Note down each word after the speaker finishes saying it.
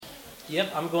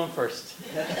Yep, I'm going first.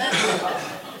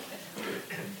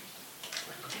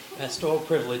 Pastoral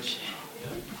privilege.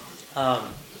 I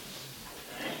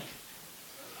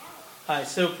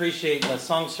so appreciate the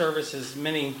song services.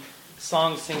 Many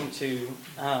songs seem to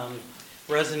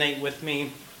resonate with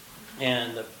me,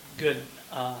 and the good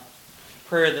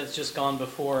prayer that's just gone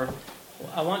before.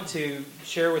 I want to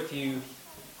share with you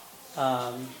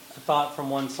a thought from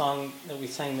one song that we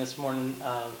sang this morning.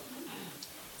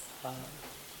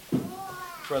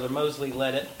 Brother Mosley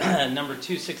led it, number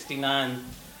 269.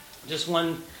 Just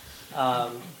one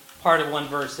part of one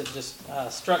verse that just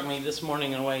struck me this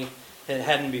morning in a way that it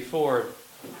hadn't before.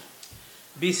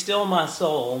 Be still, my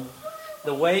soul,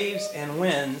 the waves and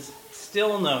winds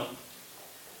still know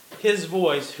his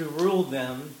voice who ruled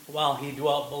them while he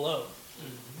dwelt below.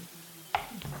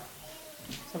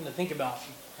 Something to think about.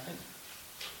 Right?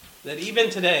 That even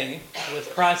today, with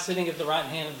Christ sitting at the right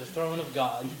hand of the throne of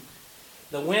God,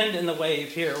 the wind and the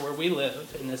wave here where we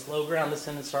live, in this low ground of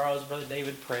sin and sorrow, as Brother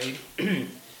David prayed,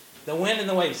 the wind and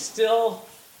the wave still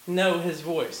know his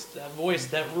voice, the voice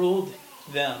that ruled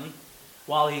them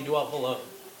while he dwelt below.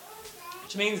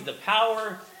 Which means the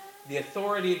power, the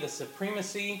authority, the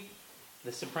supremacy,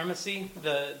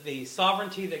 the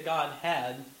sovereignty that God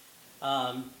had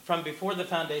from before the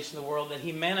foundation of the world, that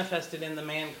he manifested in the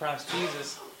man Christ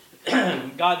Jesus.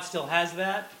 God still has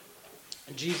that.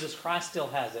 Jesus Christ still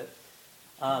has it.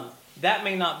 That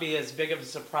may not be as big of a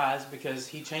surprise because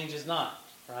he changes not,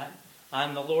 right?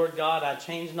 I'm the Lord God, I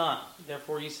change not.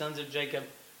 Therefore, ye sons of Jacob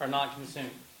are not consumed,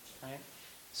 right?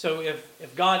 So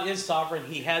if God is sovereign,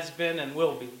 he has been and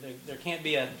will be. There can't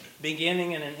be a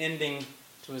beginning and an ending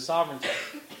to his sovereignty.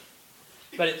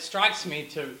 But it strikes me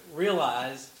to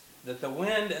realize that the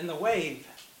wind and the wave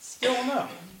still know,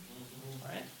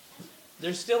 right?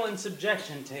 They're still in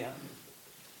subjection to him.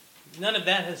 None of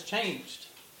that has changed,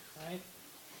 right?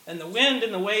 And the wind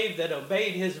and the wave that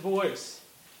obeyed his voice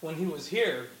when he was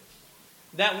here,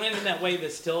 that wind and that wave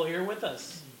is still here with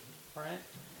us, right?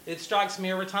 It strikes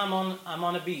me every time I'm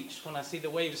on a beach when I see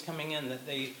the waves coming in that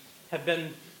they have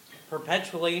been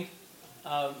perpetually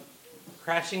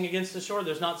crashing against the shore.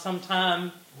 There's not some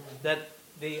time that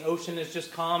the ocean is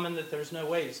just calm and that there's no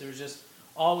waves. There's just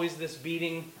always this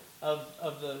beating of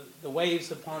the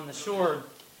waves upon the shore.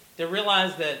 To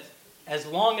realize that as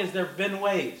long as there have been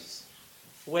waves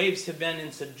have been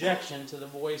in subjection to the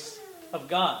voice of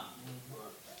God.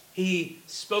 He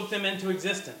spoke them into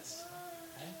existence.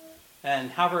 Okay?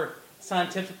 And however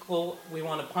scientifical we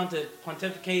want to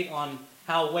pontificate on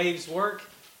how waves work,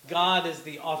 God is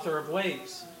the author of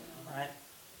waves. Right?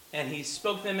 And he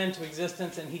spoke them into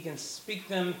existence, and he can speak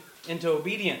them into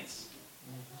obedience.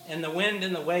 And the wind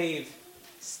and the wave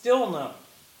still know.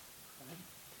 Right?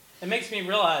 It makes me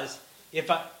realize,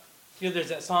 there's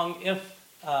that song,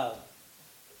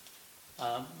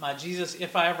 my Jesus,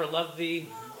 if I ever loved thee,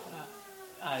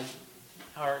 how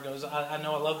it goes, I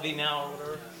know I love thee now,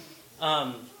 or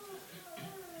whatever.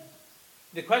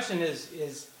 The question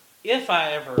is if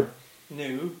I ever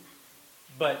knew,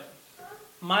 but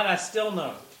might I still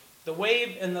know? The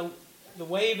wave and the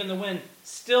wind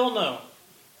still know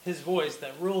his voice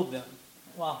that ruled them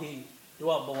while he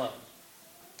dwelt below.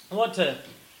 I want to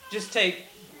just take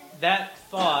that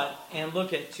thought and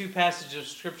look at two passages of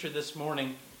Scripture this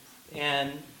morning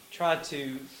and try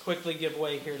to quickly give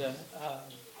way here to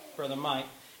Brother Mike.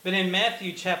 But in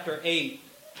Matthew chapter 8,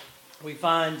 we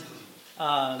find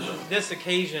this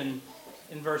occasion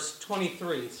in verse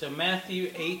 23. So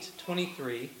Matthew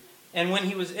 8:23. And when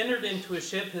he was entered into a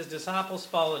ship, his disciples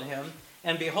followed him.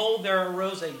 And behold, there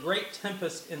arose a great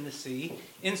tempest in the sea,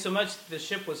 insomuch that the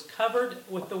ship was covered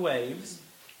with the waves,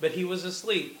 but he was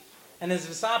asleep. And his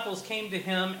disciples came to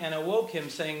him and awoke him,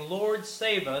 saying, Lord,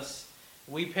 save us,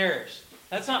 we perish.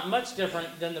 That's not much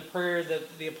different than the prayer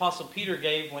that the Apostle Peter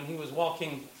gave when he was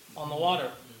walking on the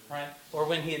water, right? Or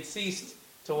when he had ceased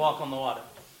to walk on the water,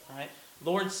 right?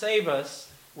 Lord, save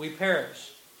us, we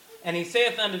perish. And he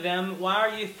saith unto them, Why are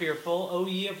ye fearful, O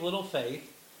ye of little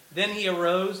faith? Then he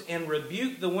arose and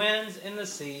rebuked the winds and the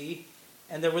sea,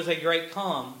 and there was a great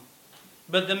calm.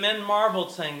 But the men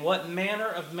marveled, saying, What manner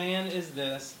of man is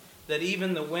this, that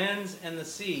even the winds and the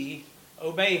sea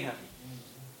obey him?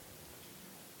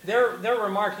 Their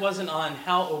remark wasn't on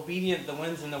how obedient the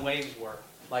winds and the waves were.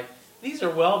 Like, these are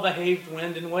well-behaved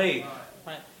wind and wave.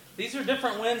 Right? These are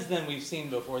different winds than we've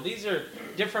seen before. These are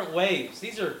different waves.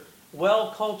 These are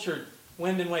well-cultured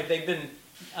wind and wave. They've been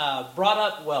brought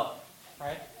up well.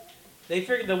 Right? They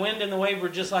figured the wind and the wave were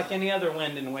just like any other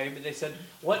wind and wave, but they said,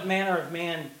 what manner of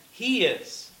man he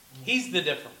is. He's the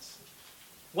difference.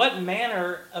 What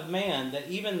manner of man that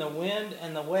even the wind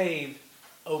and the wave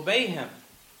obey him?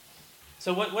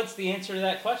 So what's the answer to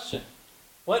that question?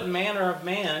 What manner of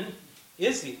man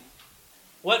is he?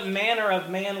 What manner of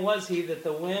man was he that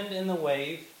the wind and the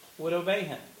wave would obey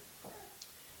him?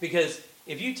 Because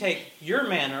if you take your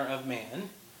manner of man,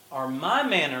 or my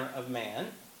manner of man,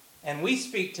 and we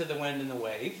speak to the wind and the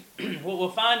wave, what we'll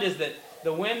find is that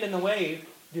the wind and the wave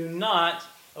do not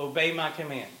obey my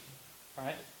command.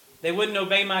 Right? They wouldn't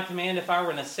obey my command if I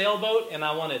were in a sailboat and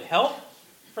I wanted help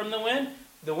from the wind.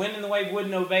 The wind and the wave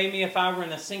wouldn't obey me if I were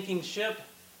in a sinking ship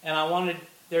and I wanted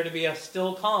there to be a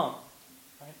still calm.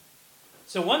 Right?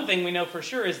 So one thing we know for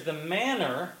sure is the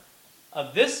manner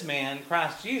of this man,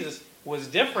 Christ Jesus, was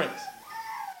different.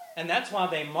 And that's why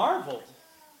they marveled.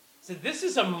 Said, this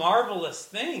is a marvelous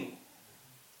thing.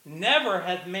 Never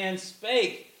hath man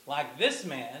spake like this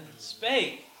man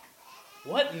spake.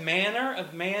 What manner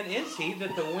of man is he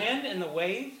that the wind and the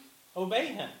wave obey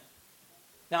him?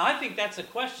 Now, I think that's a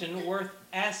question worth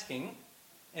asking,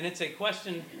 and it's a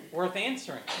question worth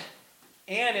answering.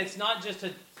 And it's not just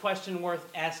a question worth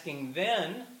asking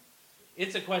then,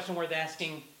 it's a question worth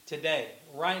asking today,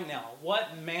 right now.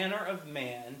 What manner of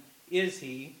man is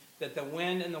he that the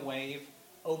wind and the wave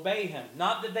obey him?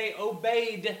 Not that they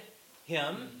obeyed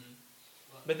him,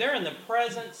 but they're in the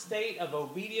present state of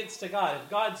obedience to God. If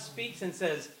God speaks and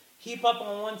says, heap up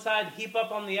on one side, heap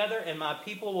up on the other, and my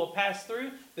people will pass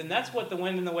through, then that's what the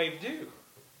wind and the wave do.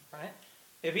 Right?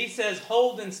 If he says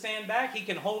hold and stand back, he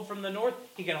can hold from the north,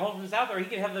 he can hold from the south, or he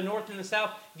can have the north and the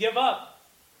south give up.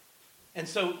 And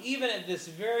so even at this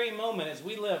very moment, as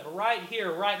we live right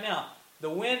here, right now, the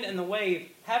wind and the wave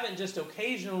haven't just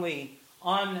occasionally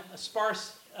on a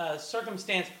sparse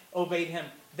circumstance obeyed him.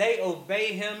 They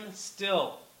obey him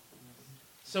still.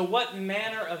 So what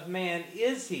manner of man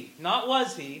is he? Not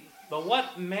was he, but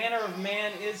what manner of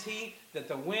man is he that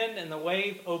the wind and the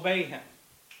wave obey him?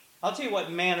 I'll tell you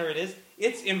what manner it is.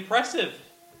 It's impressive.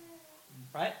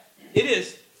 Right? It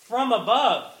is from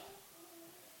above.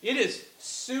 It is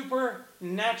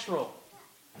supernatural.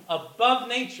 Above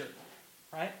nature.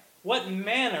 Right? What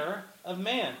manner of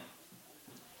man?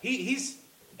 He's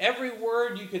every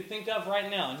word you could think of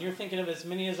right now, and you're thinking of as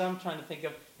many as I'm trying to think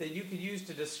of, that you could use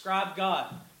to describe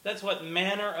God. That's what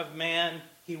manner of man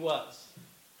he was.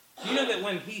 Do you know that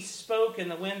when he spoke and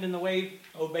the wind and the wave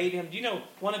obeyed him, do you know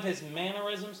one of his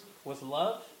mannerisms was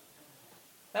love?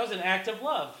 That was an act of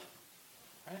love.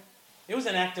 Right? It was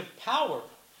an act of power.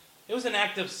 It was an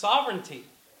act of sovereignty.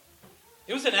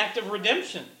 It was an act of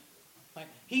redemption. Right?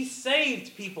 He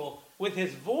saved people with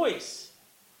his voice.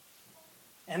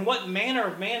 And what manner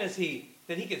of man is he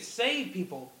that he could save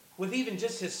people with even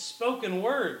just his spoken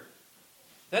word?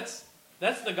 That's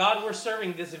the God we're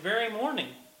serving this very morning.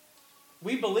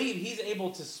 We believe he's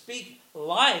able to speak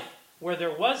life where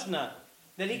there was none.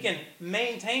 That he can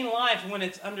maintain life when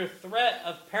it's under threat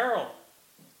of peril.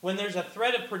 When there's a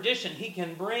threat of perdition, he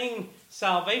can bring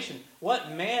salvation.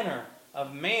 What manner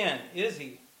of man is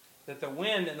he that the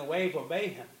wind and the wave obey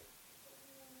him?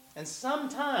 And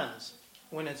sometimes,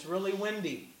 when it's really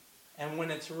windy and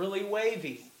when it's really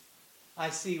wavy,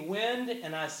 I see wind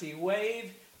and I see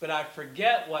wave, but I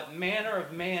forget what manner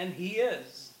of man he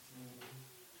is.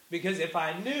 Because if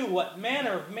I knew what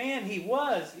manner of man he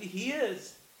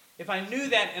is, if I knew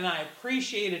that and I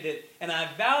appreciated it and I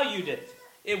valued it,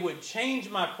 it would change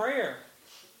my prayer.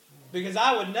 Because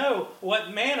I would know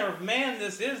what manner of man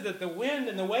this is that the wind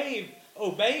and the wave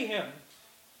obey him.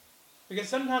 Because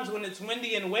sometimes when it's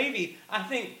windy and wavy, I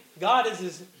think God is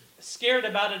as scared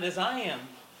about it as I am.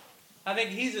 I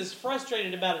think he's as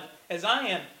frustrated about it as I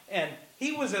am. And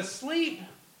he was asleep.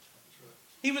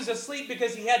 He was asleep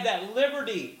because he had that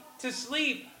liberty to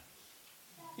sleep.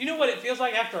 You know what it feels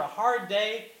like after a hard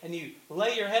day and you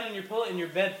lay your head on your pillow and your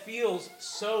bed feels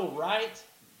so right?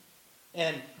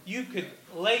 And you could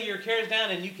lay your cares down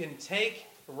and you can take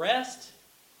rest?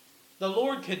 The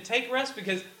Lord could take rest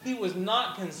because he was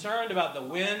not concerned about the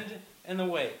wind and the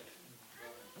wave.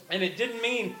 And it didn't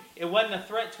mean it wasn't a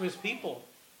threat to his people.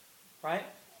 Right?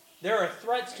 There are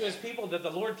threats to his people that the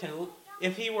Lord can,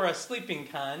 if he were a sleeping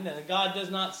kind, and God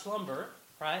does not slumber,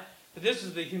 right? But this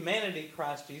is the humanity of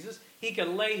Christ Jesus. He could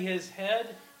lay his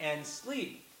head and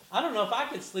sleep. I don't know if I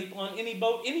could sleep on any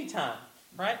boat anytime,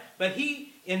 right? But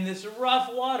he, in this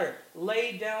rough water,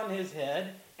 laid down his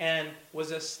head and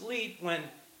was asleep when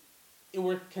it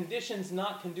were conditions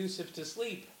not conducive to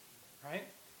sleep, right?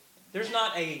 There's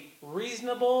not a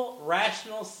reasonable,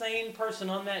 rational, sane person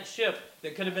on that ship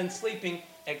that could have been sleeping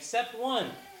except one.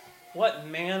 What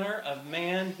manner of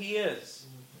man he is.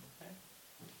 Okay?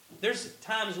 There's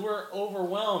times we're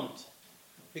overwhelmed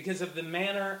because of the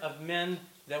manner of men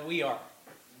that we are.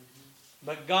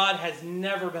 But God has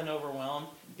never been overwhelmed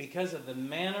because of the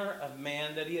manner of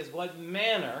man that he is. What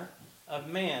manner of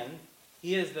man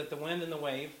he is that the wind and the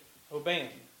wave obey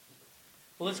him.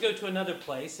 Well, let's go to another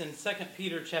place in 2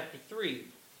 Peter chapter 3.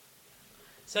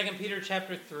 2 Peter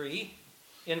chapter 3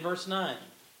 in verse 9.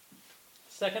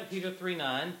 2 Peter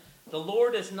 3:9. The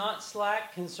Lord is not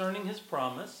slack concerning his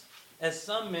promise, as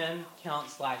some men count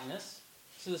slackness.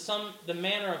 So the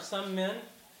manner of some men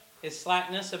is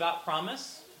slackness about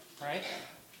promise, right?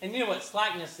 And you know what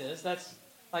slackness is? That's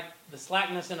like the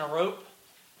slackness in a rope,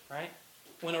 right?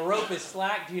 When a rope is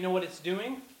slack, do you know what it's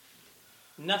doing?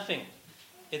 Nothing.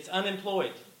 It's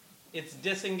unemployed. It's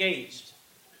disengaged,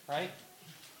 right?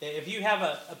 If you have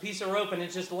a piece of rope and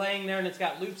it's just laying there and it's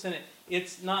got loops in it,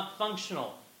 it's not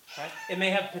functional, right? It may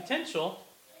have potential,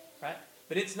 right?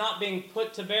 But it's not being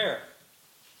put to bear.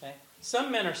 Okay? Some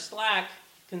men are slack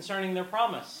concerning their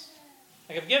promise.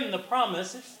 Like I've given the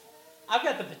promise, I've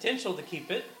got the potential to keep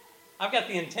it. I've got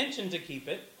the intention to keep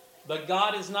it. But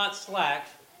God is not slack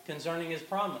concerning his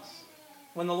promise.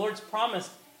 When the Lord's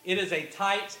promised, it is a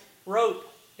tight rope.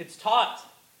 It's taut,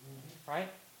 right?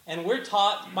 And we're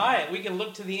taught by it. We can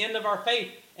look to the end of our faith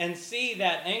and see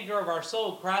that anchor of our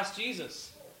soul, Christ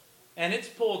Jesus. And it's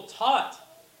pulled taut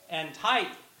and tight.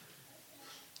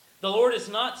 The Lord is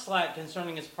not slack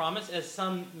concerning his promise, as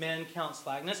some men count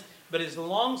slackness, but is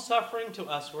long-suffering to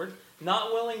usward,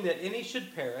 not willing that any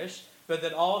should perish, but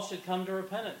that all should come to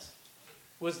repentance.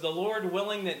 Was the Lord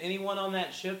willing that anyone on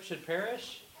that ship should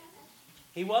perish?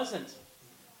 He wasn't.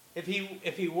 If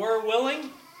he were willing,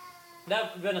 that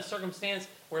would have been a circumstance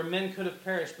where men could have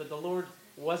perished, but the Lord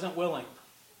wasn't willing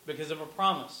because of a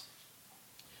promise.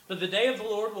 But the day of the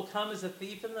Lord will come as a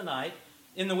thief in the night,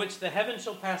 in the which the heavens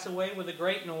shall pass away with a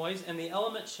great noise, and the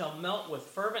elements shall melt with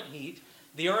fervent heat.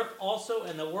 The earth also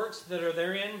and the works that are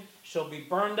therein shall be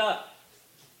burned up.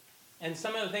 And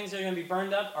some of the things that are going to be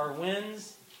burned up are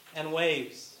winds and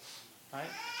waves. Right?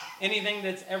 Anything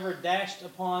that's ever dashed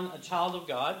upon a child of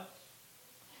God.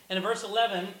 And in verse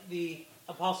 11, the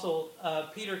Apostle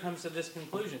Peter comes to this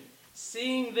conclusion.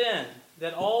 Seeing then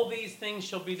that all these things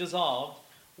shall be dissolved,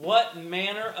 what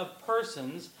manner of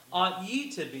persons ought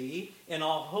ye to be in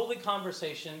all holy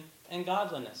conversation and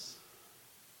godliness?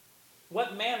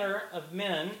 What manner of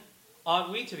men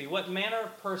ought we to be? What manner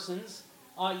of persons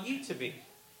ought you to be?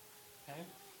 Okay?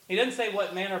 He doesn't say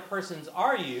what manner of persons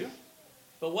are you,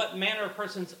 but what manner of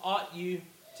persons ought you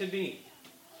to be?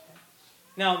 Okay?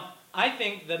 Now, I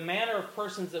think the manner of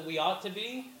persons that we ought to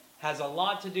be has a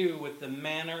lot to do with the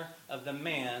manner of the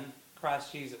man,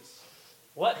 Christ Jesus.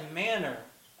 What manner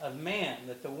of man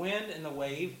that the wind and the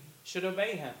wave should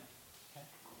obey him? Okay?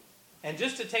 And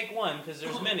just to take one, because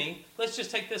there's many, let's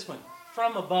just take this one.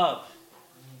 From above.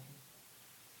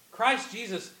 Christ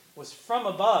Jesus was from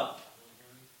above.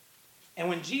 And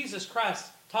when Jesus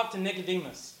Christ talked to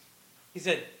Nicodemus, he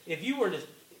said, Nicodemus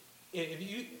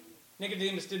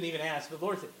didn't even ask, but the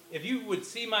Lord said, if you would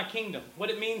see my kingdom, what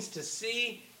it means to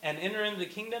see and enter into the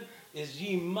kingdom is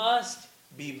ye must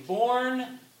be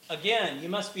born again. You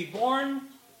must be born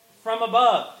from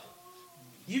above.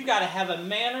 You've got to have a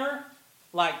manner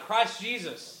like Christ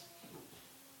Jesus.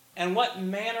 And what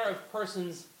manner of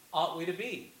persons ought we to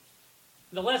be?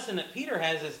 The lesson that Peter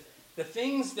has is the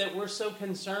things that we're so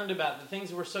concerned about, the things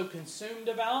that we're so consumed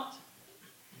about.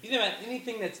 You think about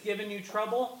anything that's given you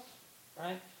trouble,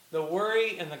 right? The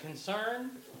worry and the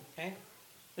concern, okay?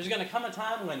 There's going to come a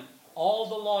time when all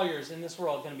the lawyers in this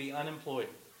world are going to be unemployed,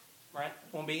 right?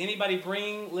 Won't be anybody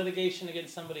bringing litigation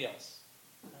against somebody else.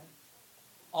 Right?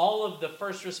 All of the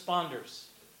first responders,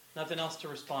 nothing else to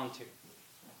respond to.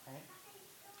 Right?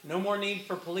 No more need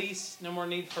for police, no more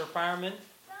need for firemen,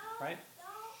 right?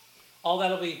 All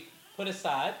that will be put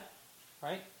aside,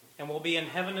 right? And we'll be in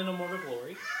heaven in immortal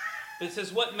glory. But it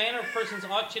says, what manner of persons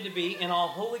ought you to be in all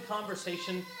holy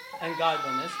conversation and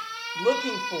godliness,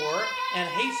 looking for and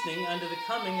hastening unto the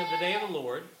coming of the day of the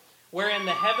Lord, wherein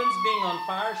the heavens being on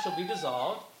fire shall be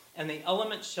dissolved, and the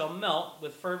elements shall melt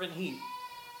with fervent heat.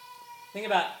 Think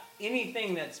about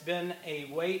anything that's been a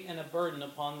weight and a burden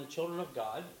upon the children of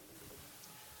God.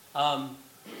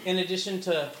 In addition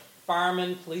to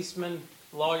firemen, policemen,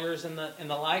 lawyers, and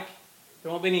the like,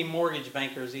 there won't be any mortgage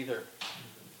bankers either,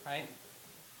 right?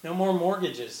 No more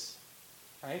mortgages,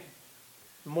 right?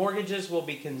 Mortgages will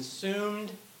be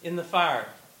consumed in the fire,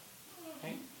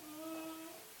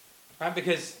 right?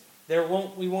 Because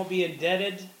we won't be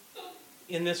indebted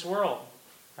in this world,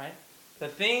 right? The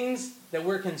things that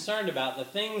we're concerned about, the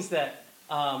things that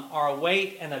are a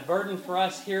weight and a burden for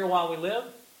us here while we live,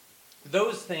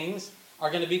 those things are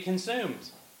going to be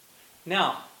consumed.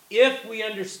 Now, if we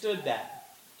understood that,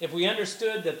 if we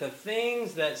understood that the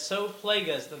things that so plague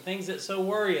us, the things that so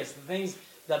worry us, the things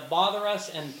that bother us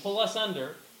and pull us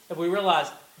under, if we realize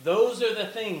those are the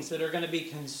things that are going to be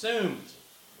consumed,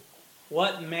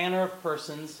 what manner of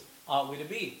persons ought we to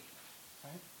be?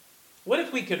 Right? What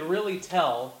if we could really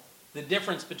tell the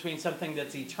difference between something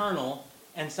that's eternal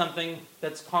and something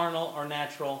that's carnal or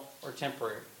natural or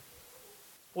temporary?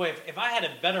 Boy, if I had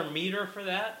a better meter for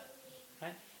that,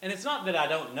 right? And it's not that I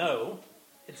don't know,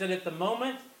 it's that at the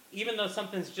moment, even though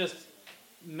something's just,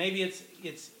 maybe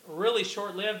it's really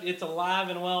short-lived, it's alive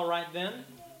and well right then.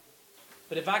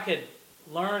 But if I could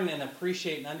learn and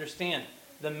appreciate and understand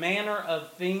the manner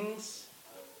of things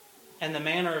and the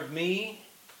manner of me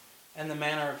and the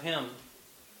manner of him,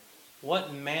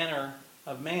 what manner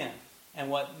of man and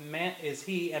what man is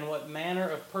he and what manner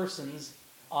of persons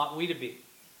ought we to be?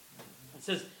 It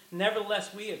says,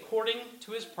 nevertheless we, according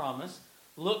to his promise,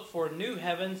 look for new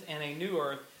heavens and a new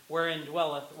earth wherein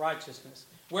dwelleth righteousness.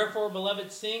 Wherefore,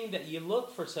 beloved, seeing that ye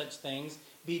look for such things,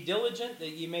 be diligent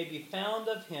that ye may be found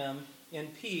of him in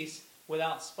peace,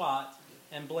 without spot,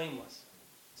 and blameless.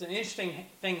 It's an interesting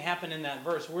thing happened in that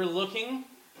verse. We're looking,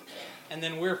 and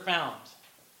then we're found.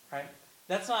 Right?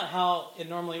 That's not how it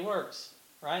normally works.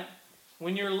 Right?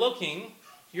 When you're looking,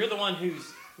 you're the one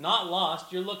who's not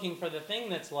lost. You're looking for the thing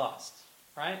that's lost.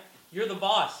 Right? You're the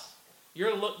boss.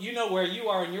 You know where you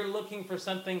are, and you're looking for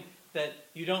something that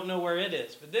you don't know where it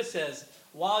is. But this says,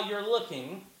 while you're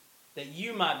looking, that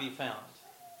you might be found.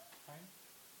 Right?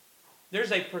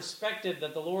 There's a perspective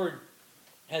that the Lord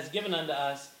has given unto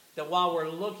us, that while we're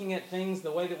looking at things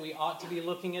the way that we ought to be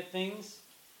looking at things,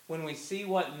 when we see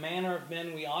what manner of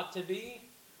men we ought to be,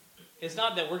 it's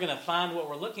not that we're going to find what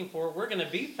we're looking for, we're going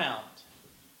to be found.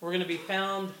 We're going to be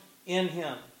found in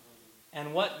him.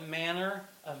 And what manner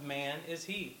of man is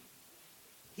he?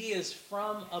 He is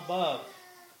from above.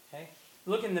 Okay?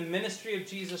 Look in the ministry of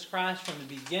Jesus Christ from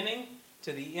the beginning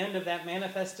to the end of that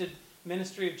manifested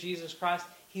ministry of Jesus Christ.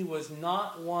 He was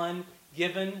not one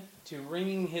given to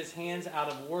wringing his hands out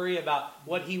of worry about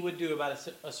what he would do about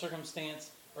a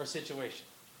circumstance or situation.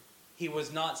 He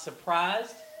was not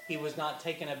surprised. He was not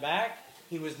taken aback.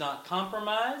 He was not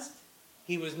compromised.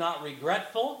 He was not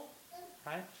regretful.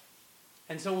 Right?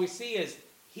 And so we see is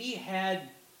he had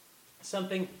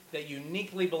something that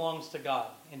uniquely belongs to God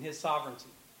in his sovereignty.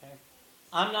 Okay?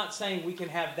 I'm not saying we can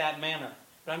have that manner,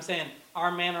 but I'm saying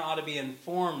our manner ought to be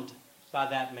informed by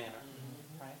that manner.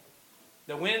 Right?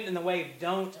 The wind and the wave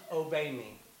don't obey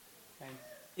me. Okay?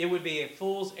 It would be a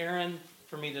fool's errand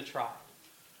for me to try.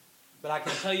 But I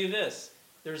can tell you this,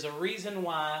 there's a reason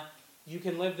why you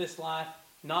can live this life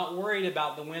not worried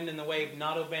about the wind and the wave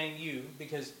not obeying you,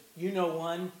 because you know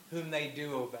one whom they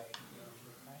do obey.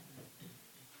 Right?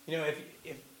 You know,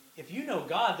 if you know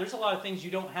God, there's a lot of things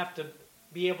you don't have to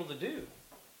be able to do.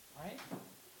 Right?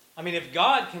 I mean, if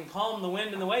God can calm the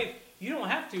wind and the wave, you don't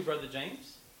have to, Brother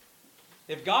James.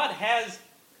 If God has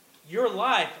your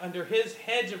life under his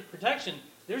hedge of protection,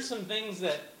 there's some things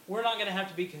that we're not going to have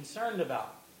to be concerned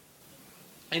about.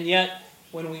 And yet,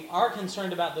 when we are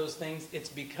concerned about those things, it's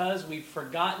because we've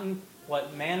forgotten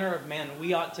what manner of man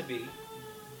we ought to be.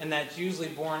 And that's usually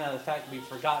born out of the fact that we've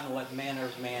forgotten what manner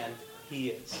of man he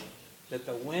is. That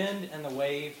the wind and the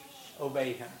wave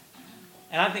obey him.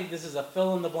 And I think this is a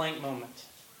fill-in-the-blank moment.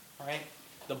 Right?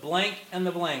 The blank and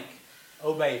the blank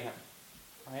obey him.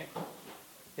 Right?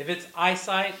 If it's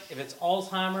eyesight, if it's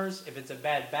Alzheimer's, if it's a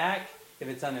bad back, if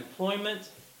it's unemployment,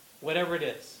 whatever it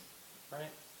is. Right?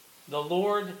 The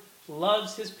Lord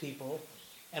loves his people,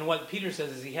 and what Peter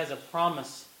says is he has a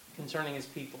promise concerning his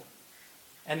people.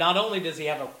 And not only does he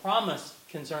have a promise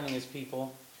concerning his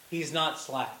people, he's not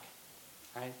slack.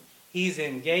 Right? He's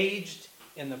engaged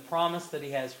in the promise that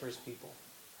he has for his people.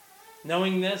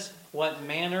 Knowing this, what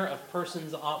manner of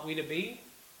persons ought we to be?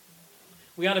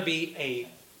 We ought to be a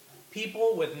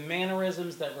people with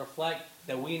mannerisms that reflect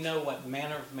that we know what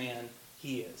manner of man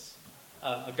he is.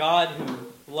 A God who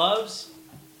loves,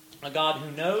 a God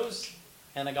who knows,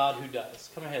 and a God who does.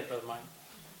 Come ahead, Brother Mike.